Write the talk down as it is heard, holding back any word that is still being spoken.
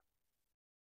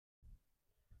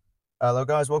Hello,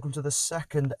 guys. Welcome to the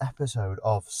second episode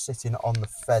of Sitting on the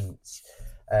Fence.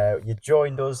 You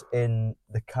joined us in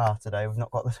the car today. We've not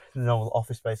got the normal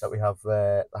office space that we had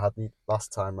the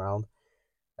last time round.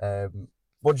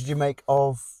 What did you make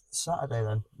of Saturday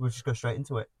then? We'll just go straight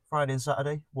into it. Friday and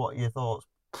Saturday. What are your thoughts?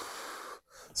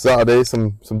 Saturday,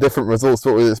 some different results to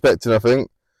what we were expecting, I think.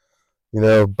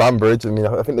 Banbridge,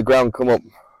 I think the ground come up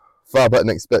far better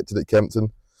than expected at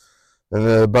Kempton.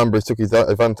 And Banbridge took his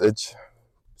advantage,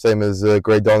 same as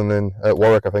Grey Donnan at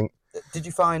Warwick, I think. Did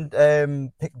you find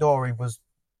Pick Dory was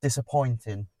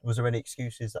disappointing? Was there any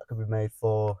excuses that could be made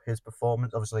for his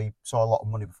performance? Obviously, saw a lot of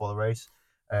money before the race.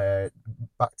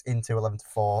 Backed into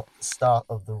 11-4 start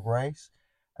of the race.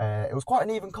 It was quite an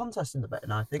even contest in the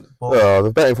betting, I think. But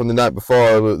The betting from the night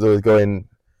before, they were going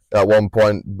at one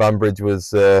point. Banbridge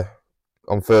was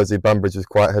on Thursday. Banbridge was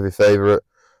quite a heavy favourite,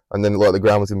 and then it looked like the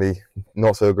ground was going to be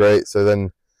not so great. So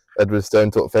then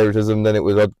Edwardstone took favouritism. Then it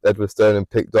was Edwardstone and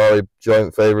Pick Dory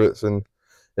joint favourites, and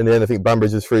in the end, I think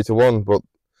Banbridge was 3-1. But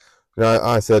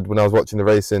I said when I was watching the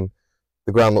racing,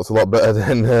 the ground looks a lot better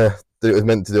than it was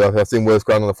meant to do. I've seen worse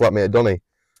ground on the flat meet at Donny.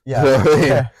 yeah, You know what I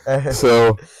mean? yeah.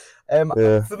 So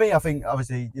yeah, For me, I think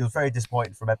obviously it was very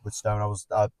disappointing from Edwardstone.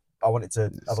 I wanted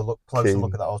to have a closer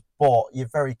look at that. But you're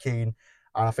very keen,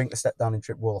 and I think the step down in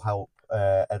trip will help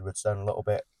Edwardstone a little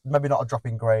bit. Maybe not a drop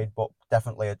in grade, but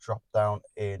definitely a drop down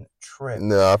in trip.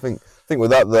 no, I think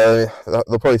with that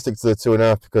they'll probably stick to the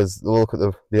 2.5 because they'll look at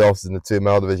the horses in the 2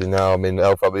 mile division now. I mean,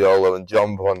 El Fabiolo and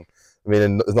John Bon. I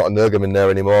mean, there's not a Nurgam in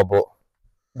there anymore, but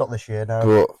Not this year,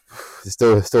 no. it's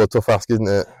still a tough ask, isn't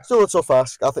it? Still a tough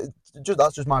ask. I think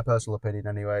that's just my personal opinion,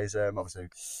 anyways. Obviously,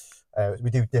 we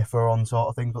do differ on sort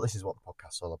of things, but this is what the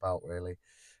podcast's all about, really.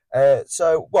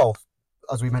 Well,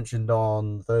 as we mentioned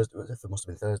on Thursday, it must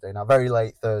have been Thursday now, very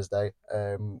late Thursday.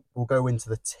 We'll go into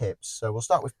the tips. So we'll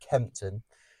start with Kempton,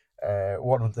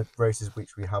 one of the races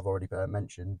which we have already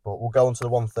mentioned, but we'll go on to the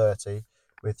 130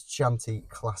 with Chianti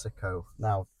Classico.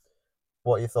 Now,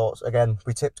 what are your thoughts? Again,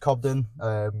 we tipped Cobden,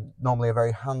 normally a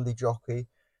very handy jockey,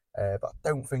 but I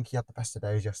don't think he had the best of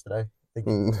days yesterday. I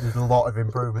think there's a lot of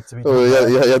improvement to be done. Well,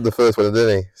 he had the first winner,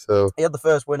 didn't he? So he had the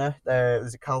first winner. It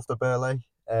was Calfter Burley.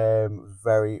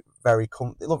 Very, very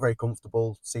it looked very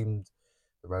comfortable. Seemed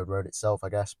the road itself, I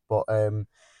guess. But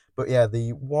yeah,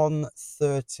 the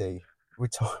 130.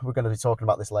 We're going to be talking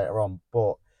about this later on.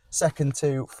 But second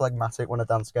to Phlegmatic, one of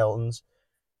Dan Skelton's.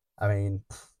 I mean,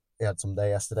 he had some day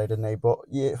yesterday, didn't he? But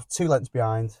yeah, 2 lengths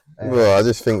behind. well, I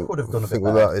just think could have done a bit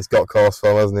with better. that, he's got course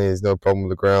form, hasn't he? He's no problem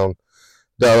with the ground.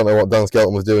 I don't know what Dan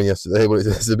Skelton was doing yesterday, but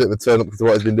it's a bit of a turn up to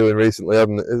what he's been doing recently,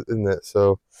 isn't it?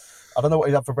 So I don't know what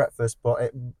he had for breakfast,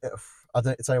 but I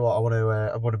don't tell you what. I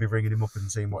want to be ringing him up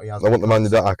and seeing what he has. I want the man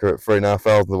that accurate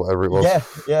 3,500 or whatever it was.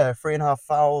 Yeah,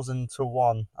 3,500 to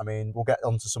 1. I mean, we'll get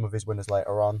onto some of his winners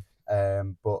later on.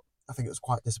 But I think it was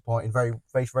quite disappointing.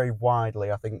 Very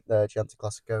widely. I think the Chianti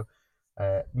Classico.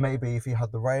 Maybe if he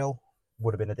had the rail,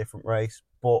 would have been a different race.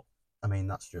 But I mean,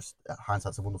 that's just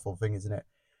hindsight's a wonderful thing, isn't it?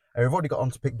 We've already got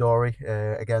on to Pick Dory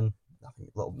again. I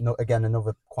think again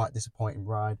another quite disappointing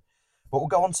ride. But we'll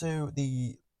go on to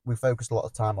we focused a lot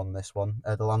of time on this one,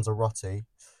 the Lanzarote.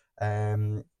 I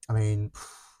mean,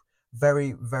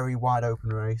 very, very wide open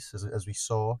race, as we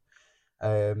saw.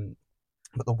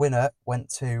 But the winner went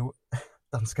to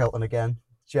Dan Skelton again,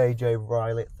 JJ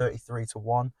Riley at 33 to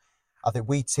 1. I think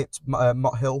we tipped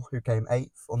Mott Hill, who came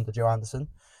 8th under Joe Anderson.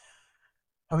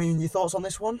 I mean, your thoughts on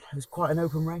this one? It was quite an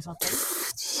open race, I think.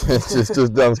 It's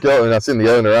just Dan Skelton. I've seen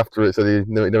the owner after it said he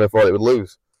never thought it would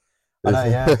lose. I know,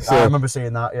 yeah. So, I remember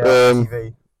seeing that, yeah, on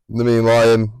TV. I mean,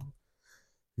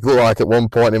 it looked like at one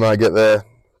point he might get there,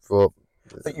 but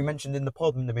I think you mentioned in the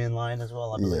pod the Mean Lion as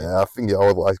well, I believe. yeah, I think it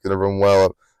all looks going to run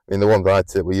well. I mean, the ones I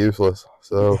tipped were useless,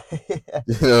 so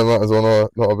Yeah. might as well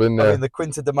not have been there. I mean, the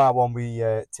Quinta de Mar one we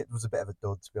tipped was a bit of a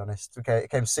dud, to be honest. Okay, it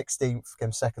came 16th,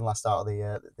 came second last out of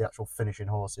the actual finishing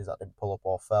horses that didn't pull up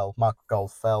or fell. Michael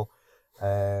Gold fell.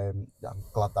 I'm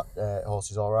glad that horse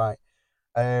is all right.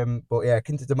 But yeah,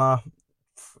 Quinta de Mar,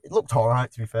 it looked all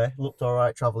right, to be fair. It looked all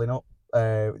right travelling up,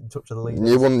 in touch of the leaders.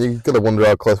 You got to wonder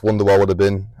how close Wonderwall would have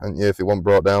been, and if it wasn't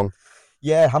brought down.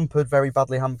 Yeah, hampered, very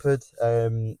badly hampered.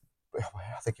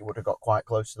 I think it would have got quite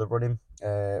close to the running,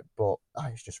 but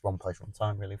it's just one place, one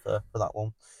time, really, for that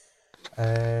one.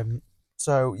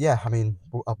 So yeah, I mean,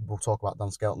 we'll talk about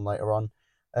Dan Skelton later on.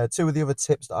 2 of the other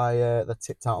tips that I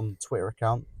tipped out on the Twitter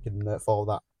account, you can follow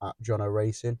that at Jono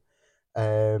Racing.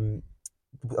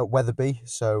 At Weatherby,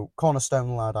 so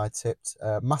Cornerstone Lad I tipped.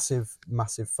 Massive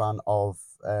fan of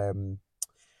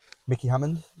Mickey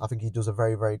Hammond. I think he does a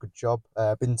very, very good job.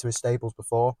 Been to his stables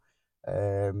before.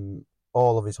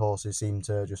 All of his horses seem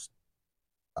to just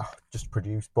just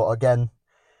produced. But again,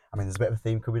 I mean, there's a bit of a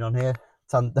theme coming on here.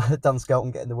 Dan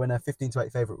Skelton getting the winner,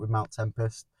 15-8 favourite with Mount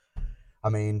Tempest. I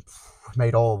mean,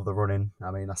 made all of the running.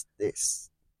 I mean, it's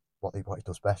what he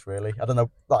does best, really. I don't know.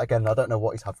 Like, again, I don't know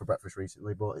what he's had for breakfast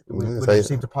recently, but It's winners just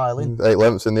seem to pile in. 8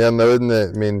 lengths in the end, though, isn't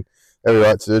it? I mean, every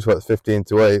right to do is what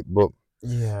 15-8, but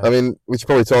Yeah. I mean, we should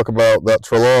probably talk about that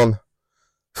Trelawney.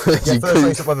 Yeah, first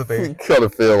race at Weatherby. You kind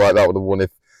of feel like that would have won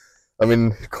if. I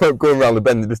mean, going around the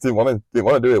bend, he just didn't want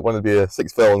to do it. Wanted to be a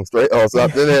 6 furlong straight horse,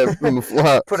 that didn't it? From the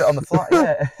flat. Put it on the flat,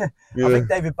 yeah. Yeah. I think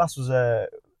David Bass was a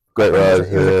great ride.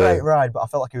 It was a great ride, but I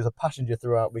felt like he was a passenger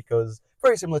throughout because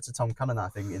very similar to Tom Cannon, I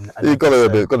think. He got to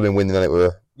have been winning then it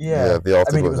were. Yeah, the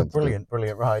I mean, it was a brilliant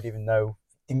ride, even though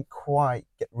he didn't quite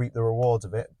reap the rewards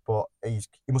of it. But he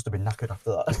must have been knackered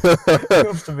after that. He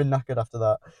must have been knackered after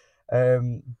that.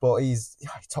 But he's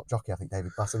top jockey, I think,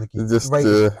 David Bass. I think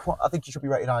I think he should be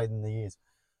rated higher than he is.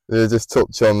 Yeah, just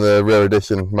touch on the rare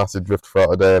edition, massive drift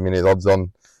throughout the day. I mean, his odds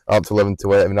on out to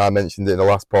 11-8. I mean, I mentioned it in the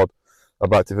last pod. I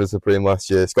backed it for Supreme last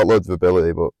year. It's got loads of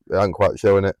ability, but it ain't quite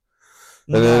showing it.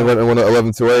 And then he went and won at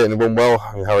 11-8 and he won well.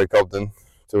 I mean, Harry Cobden,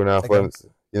 2.5 lengths,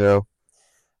 you know.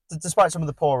 Despite some of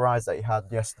the poor rides that he had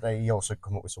yesterday, he also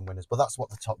come up with some winners. But that's what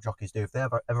the top jockeys do. If they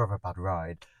ever have a bad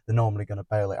ride, they're normally going to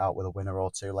bail it out with a winner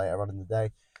or two later on in the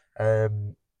day.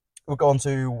 We'll go on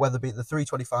to Weatherby, the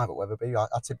 325 at Weatherby. I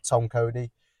tipped Tom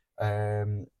Cody.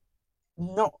 I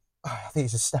think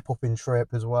it's a step up in trip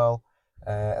as well.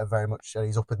 Very much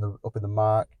he's up in the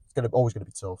mark. It's always going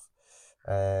to be tough.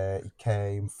 He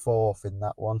came fourth in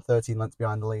that one, 13 lengths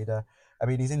behind the leader. I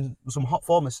mean, he's in some hot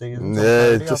form this season.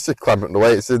 Yeah, just clambering the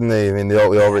weights, isn't he? I mean, they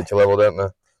all reach a level, don't they?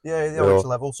 Yeah, they all reach a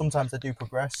level. Sometimes they do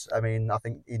progress. I mean, I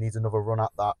think he needs another run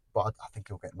at that, but I think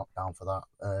he'll get knocked down for that,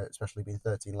 especially being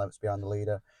 13 lengths behind the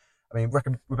leader. I mean,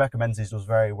 Rebecca Menzies does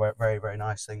very, very, very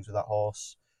nice things with that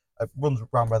horse. Runs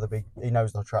around Weatherby. He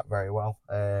knows the track very well.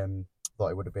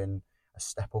 Thought it would have been a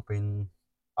step up in.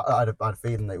 I had a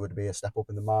feeling that it would be a step up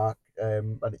in the mark,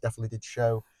 and it definitely did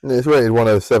show. Yeah, it's rated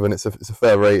 107. It's a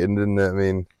fair rating, isn't it? I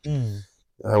mean,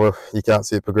 well, you can't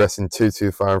see it progressing too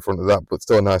far in front of that, but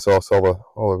still a nice horse. All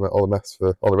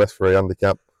the rest for a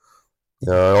handicap.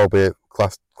 Albeit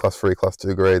class 3, class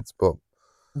 2 grades, but.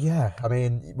 Yeah, I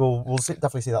mean, we'll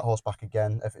definitely see that horse back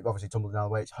again. If it obviously tumbles down the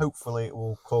weights, hopefully it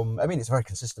will come. I mean, it's a very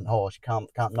consistent horse. You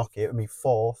can't knock it. I mean,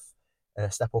 fourth,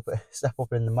 step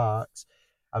up in the marks.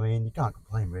 I mean, you can't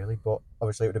complain really. But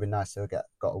obviously, it would have been nice to got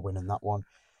a win in that one.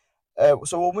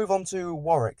 So we'll move on to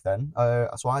Warwick then.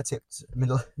 So I tipped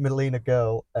Middlena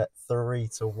Girl at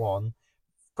 3-1.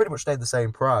 Pretty much stayed the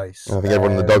same price. I think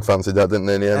everyone in the dog fancied that, didn't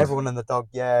they? In the end, everyone in the dog,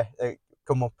 yeah.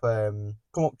 Come up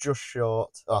just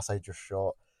short. I say just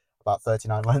short, about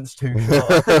 39 lengths too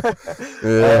short.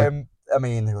 Yeah. I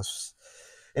mean,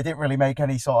 it didn't really make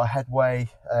any sort of headway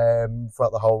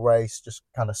throughout the whole race. Just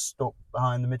kind of stuck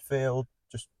behind the midfield,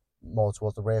 just more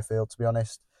towards the rear field, to be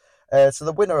honest. So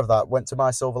the winner of that went to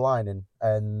My Silver Lining,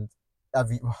 and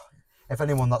if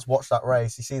anyone that's watched that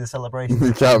race, you see the celebration.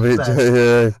 You can't beat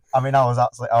yeah. I mean, I was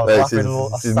laughing.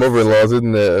 It's his mother-in-law's,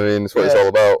 isn't it? I mean, it's what it's all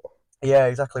about. Yeah,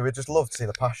 exactly. We just love to see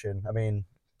the passion. I mean,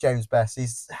 James Best,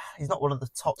 he's not one of the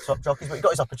top jockeys, but he got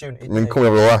his opportunity. I mean, coming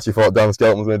over the last, you thought Dan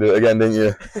Skelton was going to do it again, didn't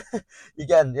you?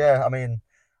 Again, yeah. I mean,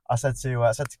 I said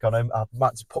to Connor, I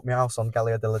might just put my house on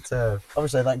Gallia de la Turve.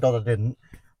 Obviously, thank God I didn't,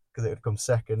 because it would come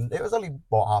second. It was only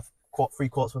three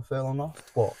quarters of a furlong off,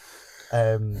 but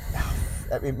I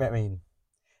mean,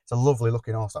 it's a lovely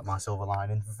looking horse, that My Silver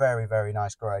Lining. Very, very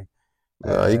nice grey.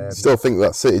 You still think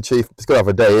that City Chief is going to have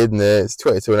a day, isn't it? It's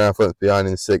 22.5 lengths behind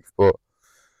in 6th, but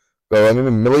I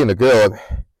mean, Middlena Girl,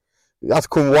 that's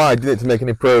come wide, didn't it, to make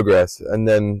any progress, and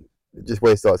then it just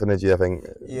wastes lots of energy, I think.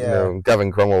 Yeah.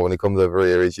 Gavin Cromwell, when he comes over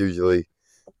here, he's usually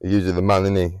the man,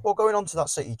 isn't he? Well, going on to that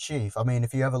City Chief, I mean,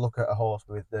 if you ever look at a horse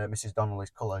with Mrs. Donnelly's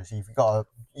colours, you've got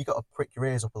to prick your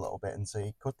ears up a little bit and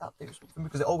see, could that do something?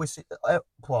 Because it always,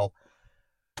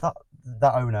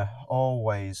 that owner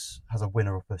always has a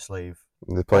winner up her sleeve.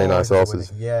 They're playing nice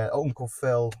horses. Yeah, Uncle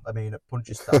Phil. I mean, at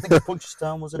Punchestown. I think at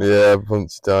Punchestown, wasn't it? Yeah,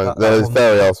 Punchestown. There's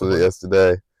Fairy House, was it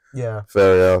yesterday? Yeah.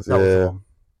 Fairy House, yeah.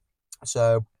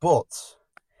 So, but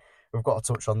we've got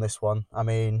to touch on this one. I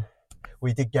mean,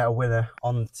 we did get a winner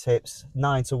on tips,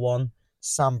 9-1,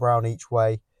 Sam Brown each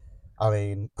way. I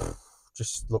mean,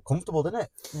 just looked comfortable, didn't it?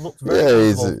 Looked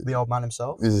very comfortable, the old man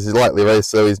himself. He's a lightly race,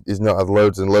 so he's not had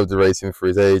loads and loads of racing for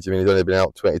his age. I mean, he's only been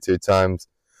out 22 times.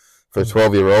 For a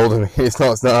 12-year-old, I mean, it's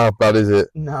not half bad, is it?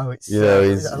 No, it's he's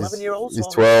 11-year-old. He's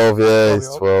 12, yeah,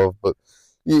 he's 12. But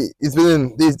he's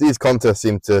been in these contests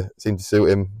seem to suit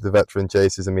him. The veteran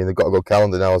chases. I mean, they've got a good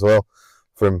calendar now as well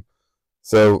for him.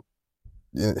 So,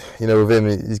 with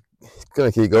him,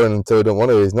 going to keep going until he don't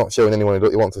want to. He's not showing anyone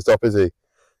he wants to stop, is he?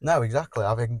 No, exactly.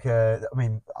 I think. I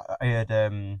mean, I heard.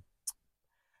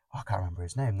 I can't remember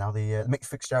his name now. The Mick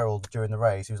Fitzgerald during the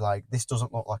race, he was like, "This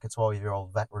doesn't look like a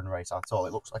 12-year-old veteran race at all.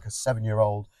 It looks like a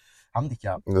 7-year-old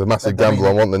handicap." There's a massive I gamble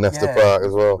mean, on wanting the Nesta yeah, Park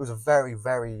as well. it was a very,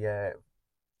 very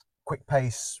quick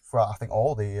pace for I think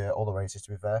all the races.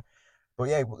 To be fair, but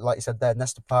yeah, like you said, there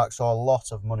Nesta Park saw a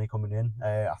lot of money coming in.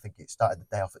 I think it started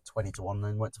the day off at 20-1,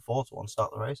 then went to 4-1 to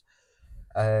start the race.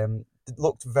 It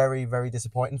looked very, very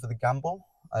disappointing for the gamble.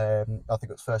 I think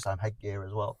it was first time headgear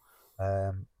as well.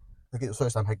 I think it was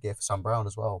first time headgear for Sam Brown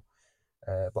as well.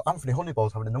 But Anthony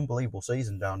Honeyball's having an unbelievable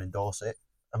season down in Dorset.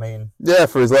 I mean, yeah,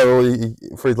 for his level,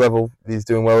 he's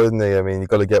doing well, isn't he? I mean, you've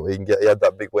got to get what you can get. He had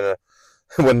that big winner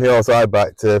when the horse I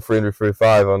backed 300 through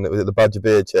 5 on it was at the Badger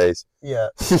Beer Chase. yeah,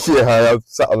 Yeah, I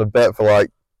sat on a bet for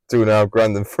like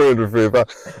 $2.5 and 300 through 5.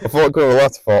 I thought going to the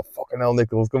last, I thought, fucking hell,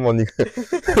 Nichols, come on, you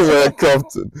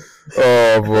Compton.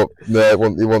 Oh, but no, it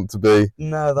want to be.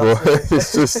 no, that's but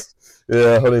it's just,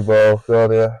 yeah, Honeyball,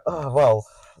 God, yeah. Oh well,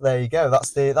 there you go.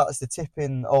 That's the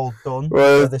tipping all done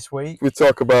Well, for this week. We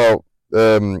talk about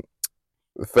it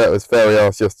was Fairy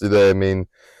House yesterday. I mean,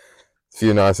 a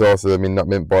few nice horses. I mean, that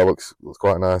Mint Boy looks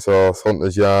quite a nice horse.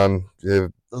 Hunter's Yarn,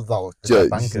 That was the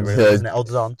banker, really, isn't it?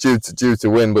 Odds on. Due to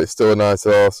win, but it's still a nice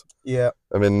horse. Yeah.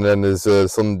 I mean, then there's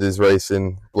Sunday's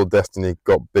racing. Blood Destiny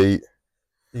got beat.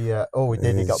 Yeah. Oh, he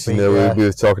did. He got beat. You know, yeah. we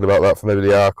were talking about that for maybe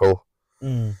the Arkle.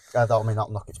 That'll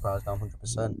knock its price down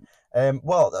 100%.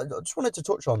 Well, I just wanted to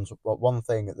touch on one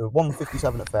thing. The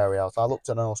 157 at Fairy House, I looked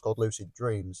at an horse called Lucid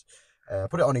Dreams.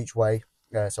 Put it on each way,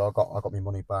 so I got my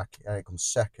money back. It comes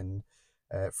second,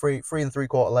 3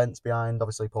 3/3 lengths behind,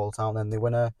 obviously Paul Town, then the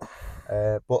winner.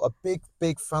 But a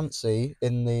big fancy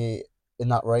in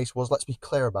that race was, let's be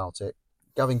clear about it,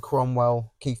 Gavin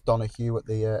Cromwell, Keith Donoghue at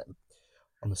the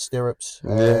on the stirrups.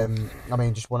 Yeah. I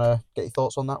mean, just want to get your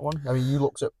thoughts on that one. I mean, you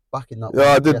looked at backing that one.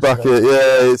 Yeah, I did back it.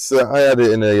 Yeah, it's I had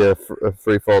it in a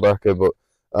threefold acca, but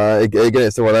again,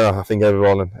 it's the one I think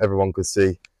everyone could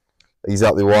see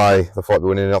exactly why they thought they were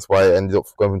winning. That's why it ended up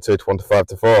going from 2-1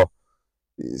 to 5-4.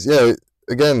 Yeah,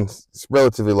 again, it's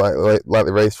relatively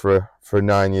lightly raced for a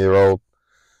 9-year-old.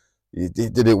 He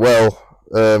did it well.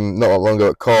 Not that long ago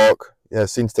at Cork. Yeah,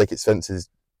 seemed to take its fences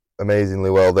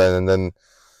amazingly well then, and then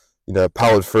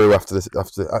powered through after this.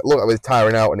 After it looked like it was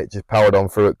tiring out, and it just powered on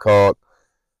through at Cork,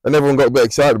 and everyone got a bit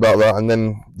excited about that. And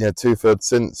then 2/3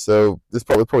 since, so there's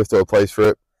probably still a place for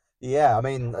it. Yeah, I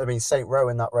mean Saint Row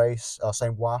in that race, or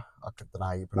Saint Wa, I couldn't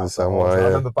deny you pronounce that. Yeah. I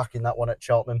remember backing that one at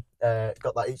Cheltenham.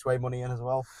 Got that each way money in as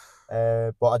well.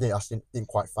 But I didn't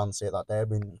quite fancy it that day. I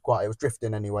mean, it was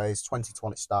drifting anyways.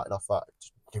 20-1 it started off that.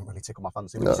 Just didn't really tickle my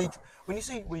fancy. When you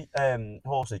see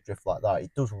horses drift like that,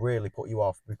 it does really put you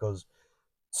off, because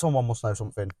someone must know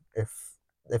something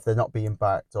if they're not being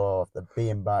backed, or if they're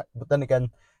being backed. But then again,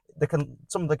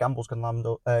 some of the gambles can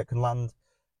land,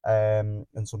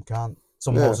 and some can't.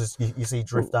 Some horses you see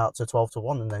drift out to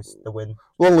 12-1 and they win.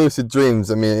 Well, Lucid Dreams,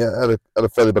 I mean, it had a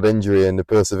fairly bad injury and they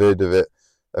persevered with it.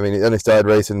 I mean, it only started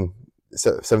racing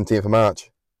 17th of March,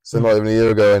 so not even a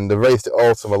year ago, and they raced it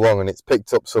all summer long, and it's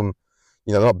picked up some,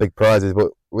 not big prizes,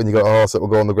 but when you got a horse that will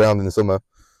go on the ground in the summer,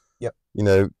 yep,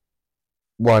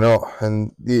 why not?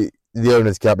 And the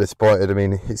owners can't be disappointed. I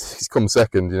mean, it's come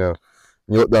second, and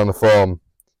you look down the form,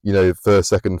 first,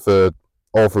 second, third,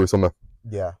 all through summer.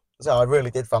 Yeah. So I really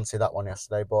did fancy that one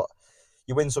yesterday, but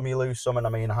you win some, you lose some, and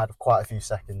I mean, I had quite a few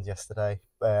seconds yesterday.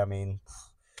 I mean,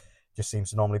 just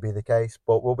seems to normally be the case.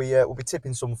 But we'll be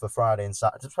tipping some for Friday and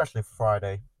Saturday, especially for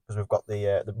Friday, because we've got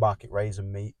the market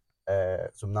raisin meet,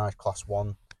 some nice class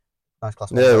one.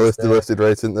 Yeah, listed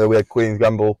racing there. We had Queen's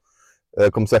Gamble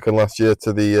come second last year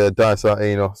to the Dysart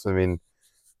Enos. I mean,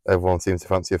 everyone seems to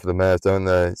fancy her for the mares, don't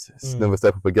they? It's another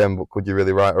step up again, but could you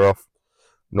really write her off?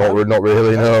 Not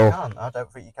really, no. I don't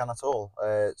think you can at all.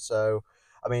 So,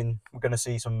 I mean, we're going to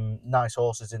see some nice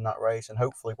horses in that race, and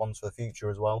hopefully ones for the future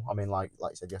as well. I mean, like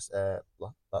you said,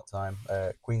 that time,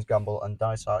 Queen's Gamble and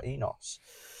Dysart Enos.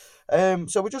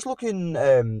 So we're just looking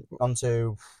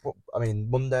onto,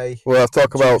 Monday. Well,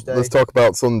 let's talk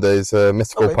about Sunday's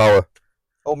Mystical Power.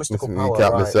 Oh, Mystical Power! You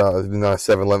can't miss out. It was a nice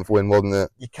 7-length win, wasn't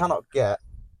it? You cannot get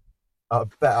a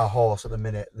better horse at the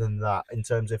minute than that, in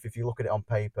terms of, if you look at it on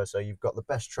paper. So you've got the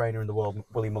best trainer in the world,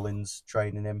 Willie Mullins,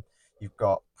 training him. You've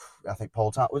got, I think,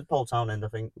 Paul Townend, I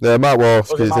think. Yeah, Matt Walsh,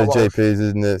 because it's JP's,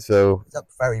 isn't it? So it's a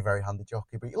very, very handy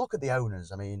jockey. But you look at the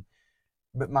owners. I mean,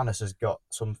 McManus has got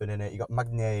something in it. You got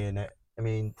Magnier in it. I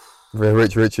mean,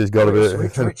 Rich has got a bit.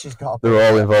 Rich has got a bit.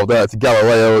 They're all involved there. It's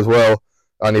Galileo as well.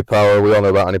 Annie Power, we all know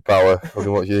about Annie Power.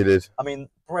 Looking what she did. I mean,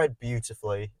 bred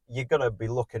beautifully. You're gonna be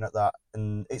looking at that,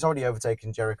 and it's already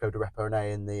overtaken Jericho de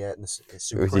Reponet in the You can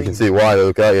Supreme. see why,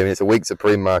 though, can't you? I mean, it's a weak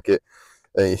Supreme market.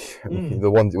 Mm. The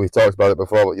one we've talked about it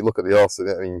before, but you look at the horse.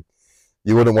 I mean,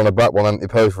 you wouldn't want to back one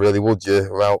anti-post, really, would you?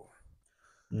 Without,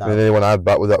 I mean, No. anyone I'd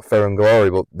back was that Fair and Glory,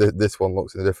 but this one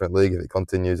looks in a different league if it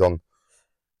continues on.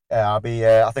 Yeah, I'll be.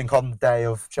 I think on the day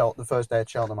of the first day of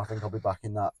Cheltenham, I think I'll be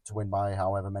backing that to win by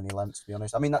however many lengths. To be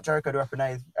honest, I mean that Jericho de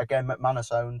Reponet again,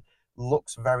 McManus owned,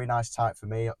 looks very nice type for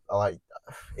me. Like,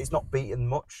 it's not beaten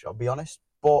much, I'll be honest,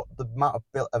 but the amount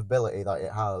of ability that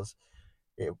it has,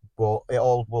 it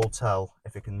all will tell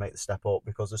if it can make the step up,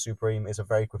 because the Supreme is a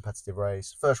very competitive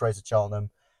race. First race at Cheltenham.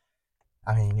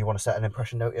 I mean, you want to set an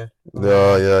impression, don't you?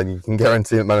 Oh, yeah, and you can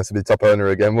guarantee McManus to be top owner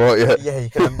again, won't you? Yeah,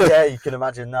 you can. Yeah, you can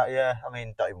imagine that. Yeah, I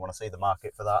mean, don't even want to see the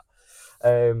market for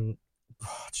that.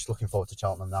 Just looking forward to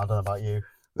Cheltenham now. I don't know about you.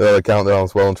 The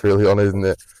countdown's well and truly on, isn't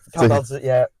it?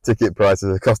 Yeah, Ticket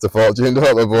prices cost a fortune,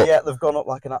 don't they? But yeah, they've gone up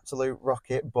like an absolute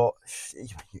rocket. But you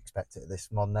expect it at this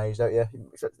modern age, don't you? You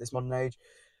expect it at this modern age.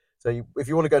 So if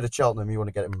you want to go to Cheltenham, you want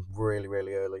to get them really,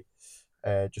 really early,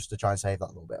 just to try and save that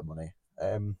little bit of money.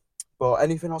 But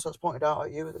anything else that's pointed out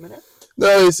at you at the minute?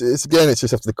 no, it's again, it's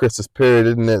just after the Christmas period,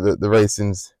 isn't it? That the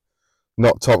racing's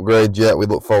not top grade yet. We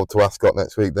look forward to Ascot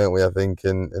next week, don't we? I think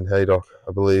in Haydock,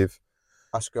 I believe.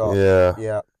 Ascot. Yeah.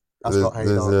 Yeah. Ascot, There's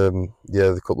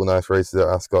Haydock. a couple of nice races at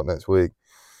Ascot next week.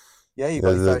 Yeah, you've got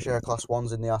There's your fair share of Class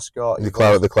 1s in the Ascot.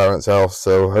 the Clarence House,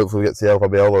 so hopefully we get to see El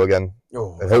Fabiolo again.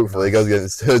 Oh, And hopefully he goes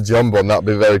against John Bond. That'd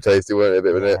be very tasty, wouldn't it? A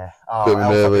bit of yeah. bit of an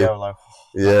El early, Fabiolo.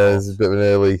 yeah, it's a bit of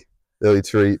an early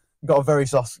treat. Got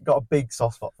a big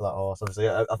soft spot for that horse. Obviously,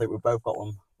 I think we've both got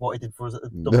one. What he did for us at the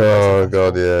Dublin Racing Oh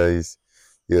Festival. God, yeah,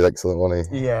 he was excellent,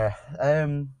 wasn't he? Yeah.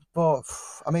 But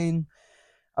I mean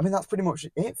that's pretty much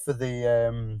it for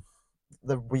the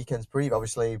weekend's preview.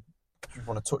 Obviously, if you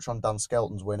want to touch on Dan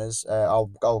Skelton's winners,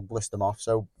 I'll list them off.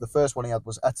 So the first one he had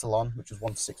was Etalon, which was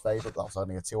 1-6 favourite. That was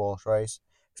only a 2-horse race,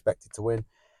 expected to win.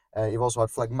 You've also had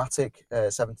Phlegmatic,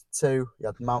 7-2. You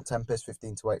had Mount Tempest,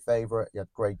 15-8 favourite. You had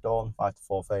Great Dawn,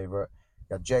 5-4 favourite.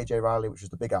 You had JJ Riley, which was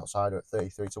the big outsider at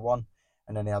 33-1.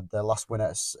 And then he had the last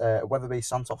winner, Weatherby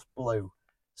Santos Blue,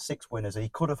 6 winners. He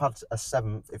could have had a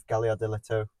 7th if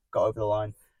Gagliardilito got over the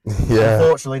line. Yeah.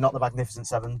 Unfortunately, not the Magnificent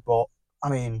 7, but I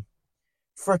mean,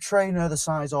 for a trainer the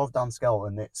size of Dan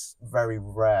Skelton, it's very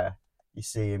rare you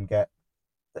see him get.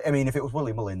 I mean, if it was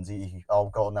Willie Mullins or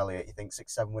Gordon Elliott, you think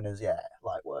 6-7 winners, yeah,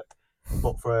 light work.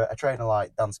 But for a trainer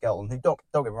like Dan Skelton, who don't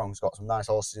get me wrong, has got some nice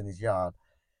horses in his yard,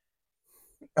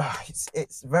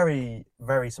 it's very,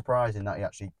 very surprising that he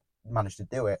actually managed to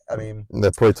do it. I mean,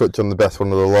 they probably touched on the best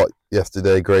one of the lot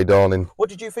yesterday, Grey Dawning. what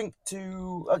did you think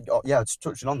just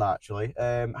touching on that actually,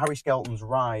 Harry Skelton's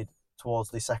ride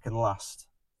towards the second last?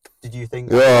 Did you think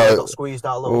that got squeezed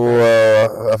out a little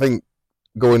bit? I think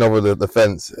going over the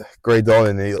fence, Grey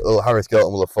Dawning, Harry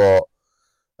Skelton will have fought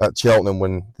at Cheltenham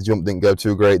when the jump didn't go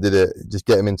too great, did it? Just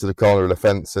get him into the corner of the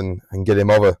fence and get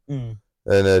him over and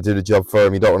do the job for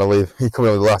him. You don't want to leave. He's coming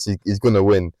over the last, he's going to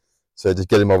win. So just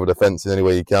get him over the fence in any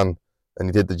way you can. And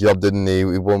he did the job, didn't he?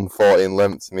 He won 14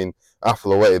 lengths. I mean,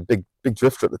 Affleaway, a big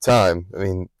drifter at the time. I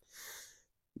mean,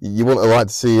 you wouldn't have liked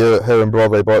to see her and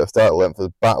Broadway Boy at the start length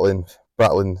battling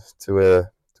to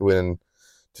win. And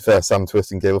to fair, Sam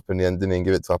Twiston gave up in the end, didn't he, and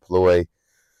give it to Affleaway.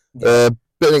 Yeah.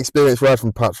 Bit of an experience ride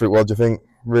from Patrick. What do you think,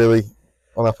 really,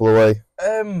 on Affleaway?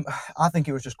 I think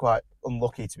it was just quite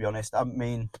unlucky, to be honest. I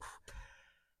mean,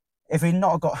 if he'd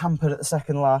not got hampered at the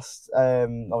second last,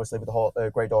 obviously with the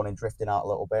Grey Dawning drifting out a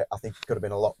little bit, I think it could have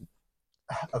been a lot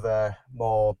of a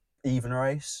more even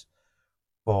race.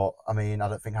 But I mean, I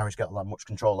don't think Harry's got that much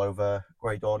control over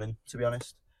Grey Dawning, to be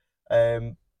honest.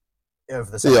 Over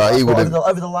the second last,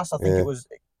 over the last, I think it was,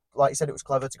 like you said, it was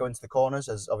clever to go into the corners,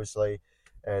 as obviously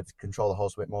to control the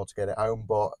horse a bit more to get it home.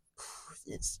 But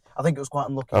I think it was quite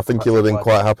unlucky. I think he'll have been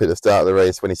quite happy at the start of the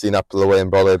race when he seen Affleaway and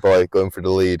Broadway Boy going for the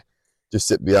lead. Just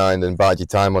sit behind and bide your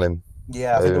time on him.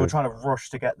 Yeah, I think they were trying to rush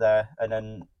to get there, and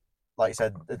then, like you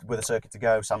said, with a circuit to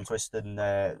go, Sam Twiston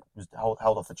held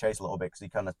off the chase a little bit because he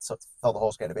kind of felt the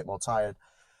horse getting a bit more tired,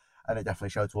 and it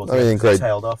definitely showed towards the end. He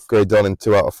tailed off. Grey Dawning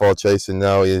 2 out of 4 chasing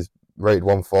now. He's rated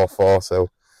 144, so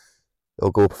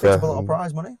he'll go for a little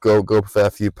prize money. Go for a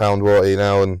few £1 water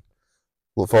now, and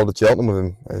look forward to Cheltenham with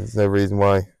him. There's no reason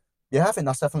why. Yeah, I think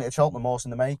that's definitely a Cheltenham horse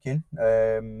in the making.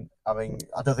 I mean,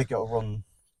 I don't think it'll run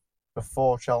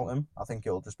before Cheltenham. I think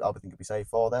it'll be safe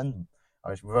for then.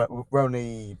 I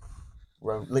mean,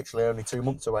 we're literally only 2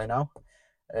 months away now.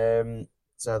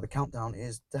 So the countdown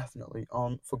is definitely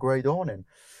on for Grey Dawning.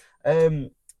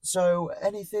 So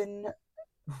anything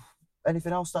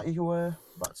anything else that you like to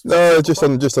touch No, up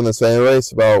upon? just on the same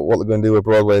race about what they're going to do with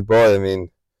Broadway Boy. I mean,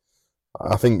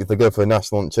 I think if they go for a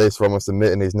national chase, they're almost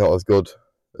admitting he's not as good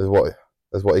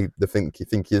as they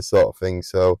think he is, sort of thing.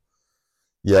 So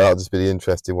yeah, that'll just be the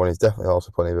interesting one. He's definitely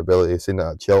also plenty of ability. I've seen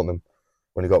that at Cheltenham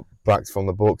when he got backed from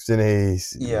the books, didn't he?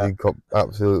 Yeah, He got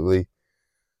absolutely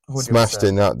 100%. smashed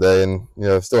in that day, and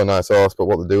still a nice horse. But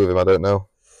what to do with him, I don't know.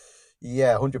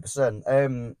 Yeah,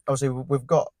 100%. Obviously we've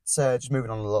got just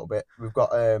moving on a little bit. We've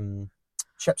got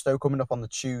Chepstow coming up on the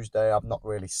Tuesday. I've not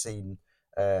really seen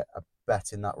a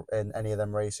bet in any of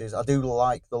them races. I do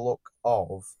like the look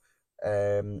of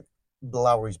um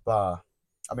Lowry's Bar.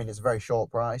 I mean, it's a very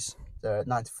short price,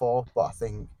 94, but I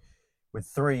think with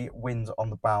 3 wins on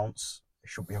the bounce, it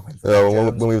should be a win for Yeah, Matt when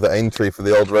Jones. we were the entry for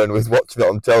the old round, we was watching it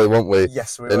on telly, weren't we?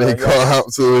 Yes, we And he were. Yeah, got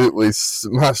absolutely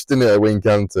smashed in it at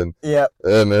Wincanton. yeah.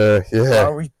 And yeah,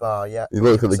 Lowry's Bar. Yeah, you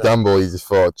look hundred at the percent. gamble, you just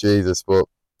thought, Jesus, but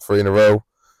 3 in a row,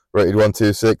 rated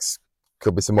 126,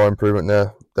 could be some more improvement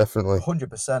there, definitely.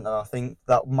 100%, and I think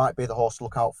that might be the horse to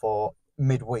look out for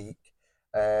midweek.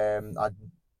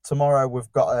 Tomorrow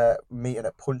we've got a meeting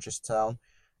at Punchestown.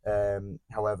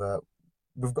 However,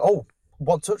 we've got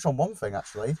one touch on one thing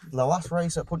actually. The last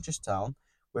race at Punchestown,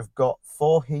 we've got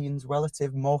Forheen's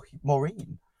relative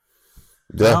Maureen.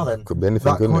 Yeah, Now then, could be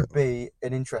anything, that couldn't could it? be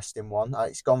an interesting one.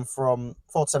 It's gone from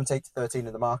 4 to 78 to 13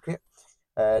 in the market.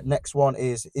 Next one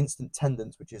is Instant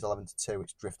Tendence, which is 11 to 2,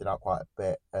 which drifted out quite a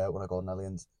bit when I Gordon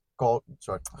Elliott's.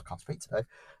 Sorry, I can't speak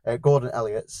today. Gordon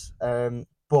Elliott's.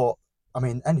 But I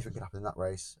mean, anything can happen in that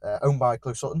race. Owned by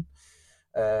Clue Sutton.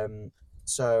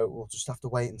 So we'll just have to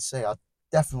wait and see. I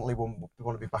definitely want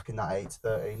to be back in that 8 to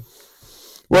 13.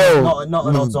 Not Well, not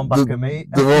an odds on back of me.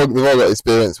 they've all got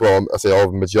experience. Well, I say all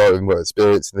the majority of them got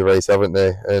experience in the race, haven't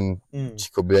they? And Mm. she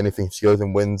could be anything. If she goes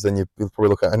and wins, then you'll probably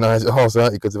look at a nice horse,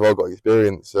 aren't you? Because they've all got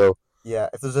experience. So Yeah,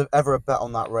 if there's ever a bet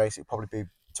on that race, it'd probably be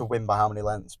to win by how many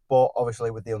lengths. But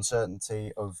obviously, with the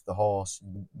uncertainty of the horse,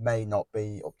 may not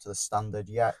be up to the standard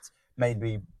yet. May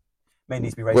need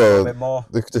to be raised a little well, bit more.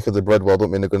 just because they're bred well,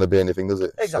 don't mean they're going to be anything, does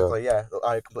it? So Exactly. Yeah,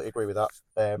 I completely agree with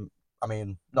that. I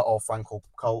mean, not all Frankel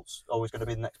Colts always going to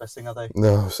be the next best thing, are they?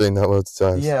 no, I've seen that loads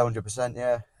of times. Yeah, 100%.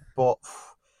 Yeah, but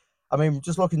I mean,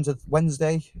 just looking to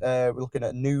Wednesday, we're looking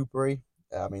at Newbury.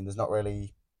 I mean, there's not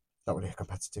really a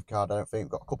competitive card. I don't think we've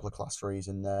got a couple of class threes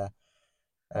in there.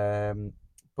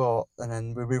 But and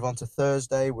then we move on to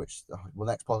Thursday, which the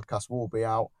next podcast will be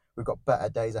out. We've got better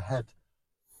days ahead.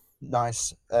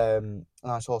 Nice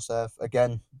horse there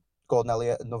again. Gordon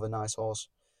Elliott, another nice horse.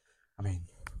 I mean,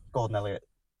 Gordon Elliott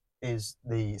is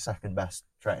the second best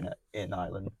trainer in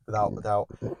Ireland without a doubt.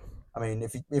 I mean,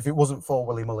 if it wasn't for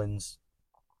Willie Mullins,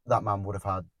 that man would have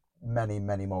had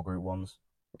many more Group Ones.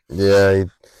 Yeah,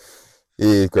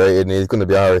 he's great, and he's going to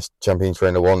be Irish champion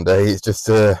trainer one day. It's just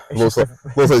It's just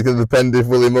looks like it's going to depend if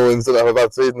Willie Mullins doesn't have a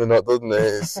bad season or not, doesn't it?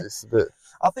 It's a bit.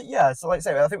 I think yeah. So like I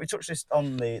say, I think we touched this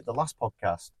on the last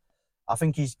podcast. I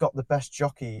think he's got the best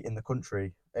jockey in the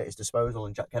country at his disposal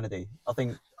in Jack Kennedy. I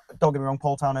think, don't get me wrong,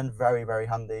 Paul Townend, very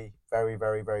handy,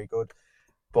 very good.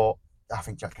 But I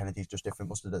think Jack Kennedy's just different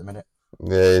mustard at the minute.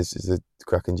 Yeah, he's a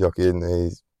cracking jockey, isn't he?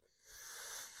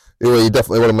 You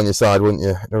definitely want him on your side, wouldn't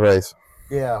you, in a race?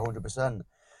 Yeah, 100%.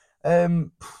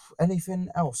 Anything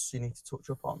else you need to touch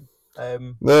up on?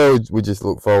 No, we just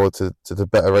look forward to the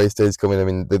better race days coming. I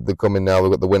mean, they're coming now.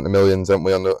 We've got the Winter Millions, haven't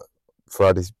we, on the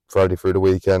Friday through the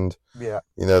weekend. Yeah.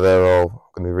 They're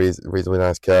all going to be reasonably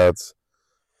nice cards.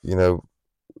 The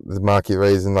market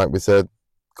raising, like we said,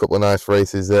 a couple of nice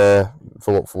races there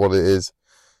for what it is.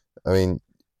 I mean,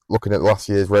 looking at last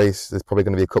year's race, there's probably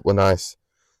going to be a couple of nice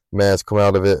mares come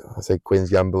out of it. I say Queen's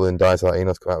Gamble and Dice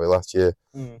Latinos come out of it last year.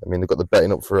 Mm. I mean, they've got the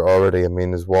betting up for it already. I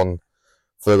mean, there's one,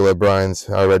 Fergal O'Brien's,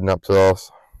 I read up to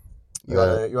horse. You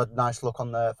had a nice look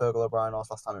on the Fergal O'Brien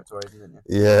horse last time it was racing, didn't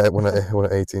you? Yeah, won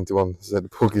at 18 to 1. So the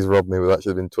bookies robbed me, but that should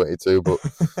have been 22, but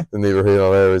neither here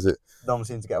nor there, is it? Don't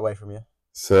seem to get away from you.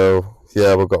 So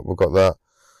yeah, we've got that.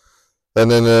 And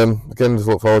then again, just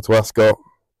look forward to Ascot,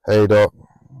 Haydock.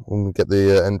 We'll get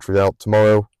the entry out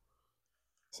tomorrow.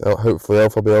 So hopefully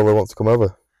Elf will be over wants to come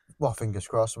over. Well, fingers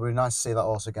crossed. It would be nice to see that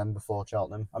horse again before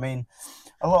Cheltenham. I mean,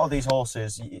 a lot of these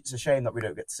horses, it's a shame that we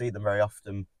don't get to see them very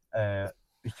often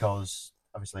because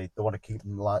obviously they want to keep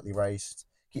them lightly raced,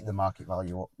 keep the market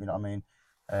value up, you know what I mean?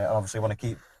 And obviously want to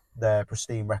keep their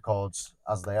pristine records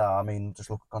as they are. I mean, just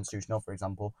look at Constitutional, for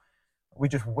example. We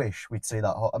just wish we'd see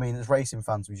that. I mean, as racing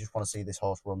fans, we just want to see this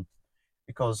horse run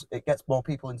because it gets more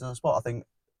people into the sport. I think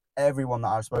everyone that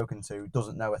I've spoken to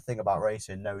doesn't know a thing about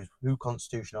racing, knows who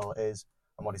Constitutional is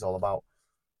and what he's all about.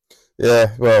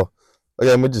 Yeah, well,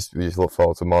 again, we just look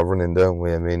forward to more running, don't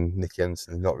we? I mean, Nick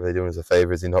Jensen's not really doing us a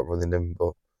favour, is he not running him?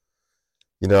 But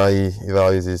you know, he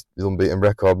values his unbeaten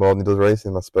record more than he does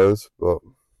racing, I suppose. But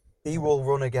he will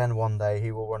run again one day.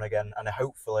 He will run again, and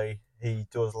hopefully he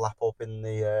does lap up in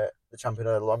the champion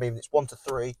hurdle. I mean, it's 1-3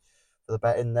 for the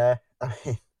bet in there. I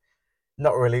mean,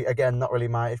 not really. Again, not really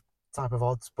my type of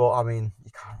odds, but I mean,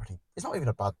 you can't really. It's not even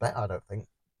a bad bet, I don't think.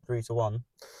 3-1. If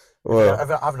you're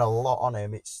well, having a lot on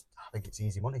him, I think it's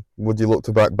easy money. would you look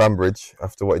to back Banbridge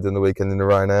after what he did in the weekend in the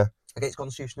Ryanair? Against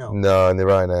Constitutional. No, in the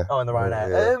Ryanair. Oh, in the Yeah.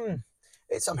 Ryanair.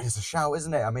 It's a shout,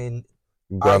 isn't it? I mean,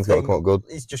 I Ground's got to think come up good.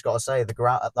 he's just got to say the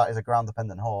ground that is a ground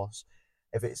dependent horse.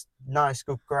 If it's nice,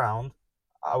 good ground,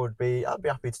 I'd be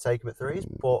happy to take him at threes.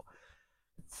 But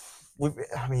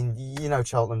I mean, you know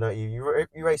Cheltenham, don't you?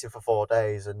 You race it for 4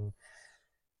 days, and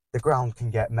the ground can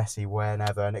get messy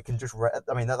whenever, and it can just.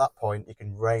 I mean, at that point, it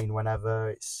can rain whenever.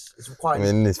 It's I quite.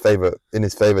 mean, in his favour,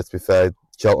 to be fair,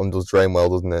 Cheltenham does drain well,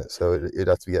 doesn't it? So it'd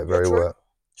have to get Yeah, very wet.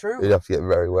 true. It'd have to get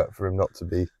very wet for him not to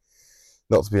be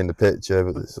in the picture.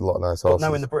 But there's a lot of nice But horses.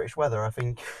 knowing the British weather, I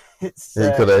think it's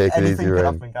He could anything easily can rain.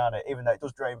 happen, can't it? Even though it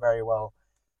does drain very well.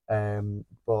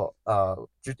 But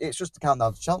it's just the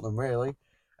countdown to Cheltenham, really.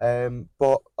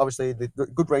 But obviously, the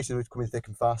good racing was coming thick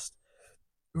and fast.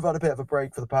 We've had a bit of a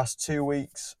break for the past 2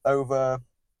 weeks over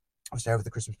the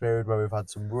Christmas period, where we've had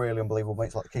some really unbelievable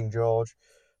mates like the King George.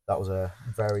 That was I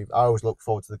always look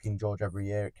forward to the King George every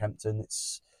year at Kempton.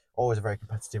 It's always a very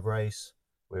competitive race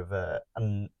with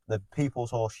and the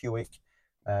People's Horse Hewick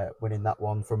winning that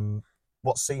one from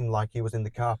what seemed like he was in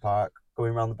the car park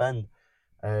going around the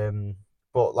bend.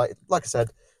 But like I said,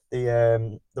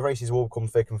 the races will come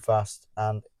thick and fast,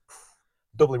 and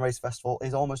Dublin Race Festival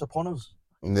is almost upon us.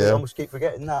 We Yeah, almost keep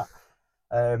forgetting that.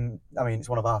 I mean, it's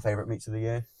one of our favourite meets of the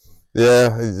year. yeah.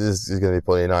 There's going to be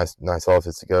plenty of nice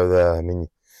horses to go there. I mean,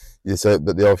 you said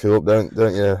that they all show up, don't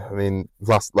you? I mean,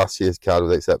 last year's card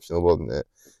was exceptional, wasn't it?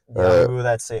 Yeah, we were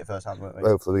there to see it firsthand, weren't we?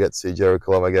 Hopefully, we get to see Jerry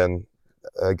Colomb again,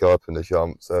 go up in the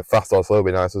Champs. Fast or slow will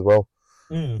be nice as well.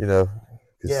 Mm. You know,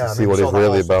 Yeah, to I see mean, what we it's saw that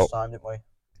really horse about. last time, didn't we?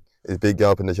 He's big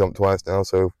gallop in the Champ twice now,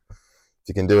 so if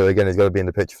he can do it again, he's got to be in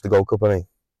the picture for the Gold Cup, hasn't he?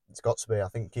 It's got to be. I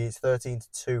think he's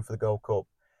 13-2 for the Gold Cup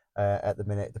at the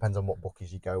minute. It depends on what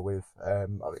bookies you go with. I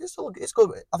mean, it's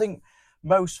good. I think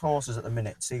most horses at the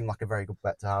minute seem like a very good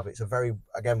bet to have. It's a very,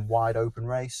 again, wide open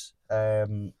race.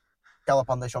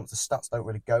 Galopin Des Champs, the stats don't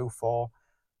really go for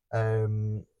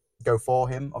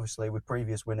him. Obviously, with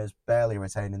previous winners barely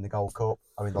retaining the Gold Cup.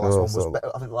 I mean, the last one was.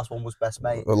 I think the last one was best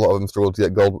mate. A lot of them struggled to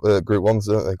get gold Group Ones,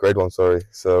 don't they? Grade One, sorry.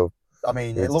 So I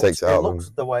mean, it it takes looks it out of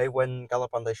them. the way when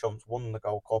Galopin Des Champs won the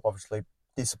Gold Cup. Obviously,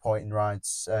 disappointing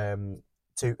rides. I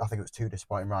think it was 2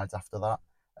 disappointing rides after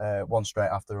that. One straight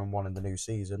after and one in the new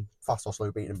season. Fast or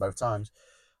slow beating him both times.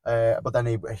 But then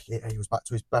he was back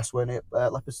to his best win at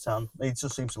Leopardstown. He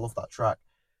just seems to love that track.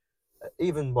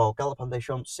 Galopin Des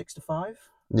Champs 6-5.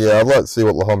 Yeah, I'd like to see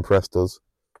what Lahon Press does.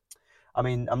 I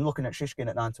mean, I'm looking at Shishkin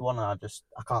at 9-1, and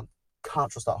I can't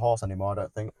trust that horse anymore. I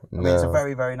don't think. I No. mean, it's a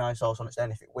very, very nice horse on its day,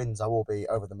 and if it wins, I will be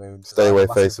over the moon. Stay away,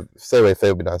 Faye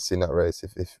would be nice to see in that race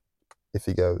if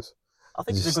he goes. I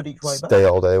think he's a good each way bet. Stay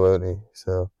all day, won't he?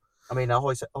 So. I mean, I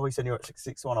always said you're at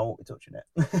 6-1. I won't be touching it.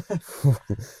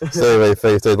 Stay away,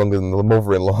 Faye. Stay longer than the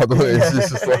mother-in-law.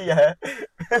 Yeah.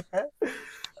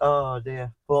 Oh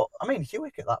dear. But I mean,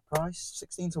 Hewick at that price,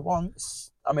 16-1.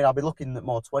 I mean, I'll be looking at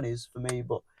more 20s for me,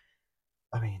 but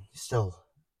I mean, still,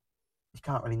 you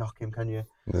can't really knock him, can you?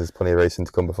 There's plenty of racing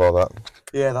to come before that.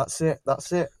 Yeah, that's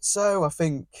it. So I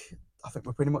think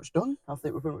we're pretty much done. I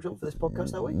think we're pretty much done for this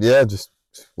podcast, are we? Yeah, just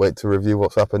wait to review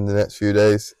what's happened in the next few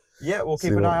days. Yeah, we'll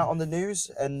keep an eye out on the news.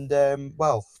 And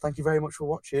thank you very much for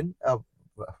watching. I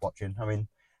mean,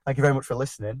 thank you very much for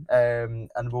listening.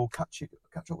 And we'll catch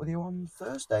up with you on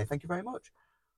Thursday. Thank you very much.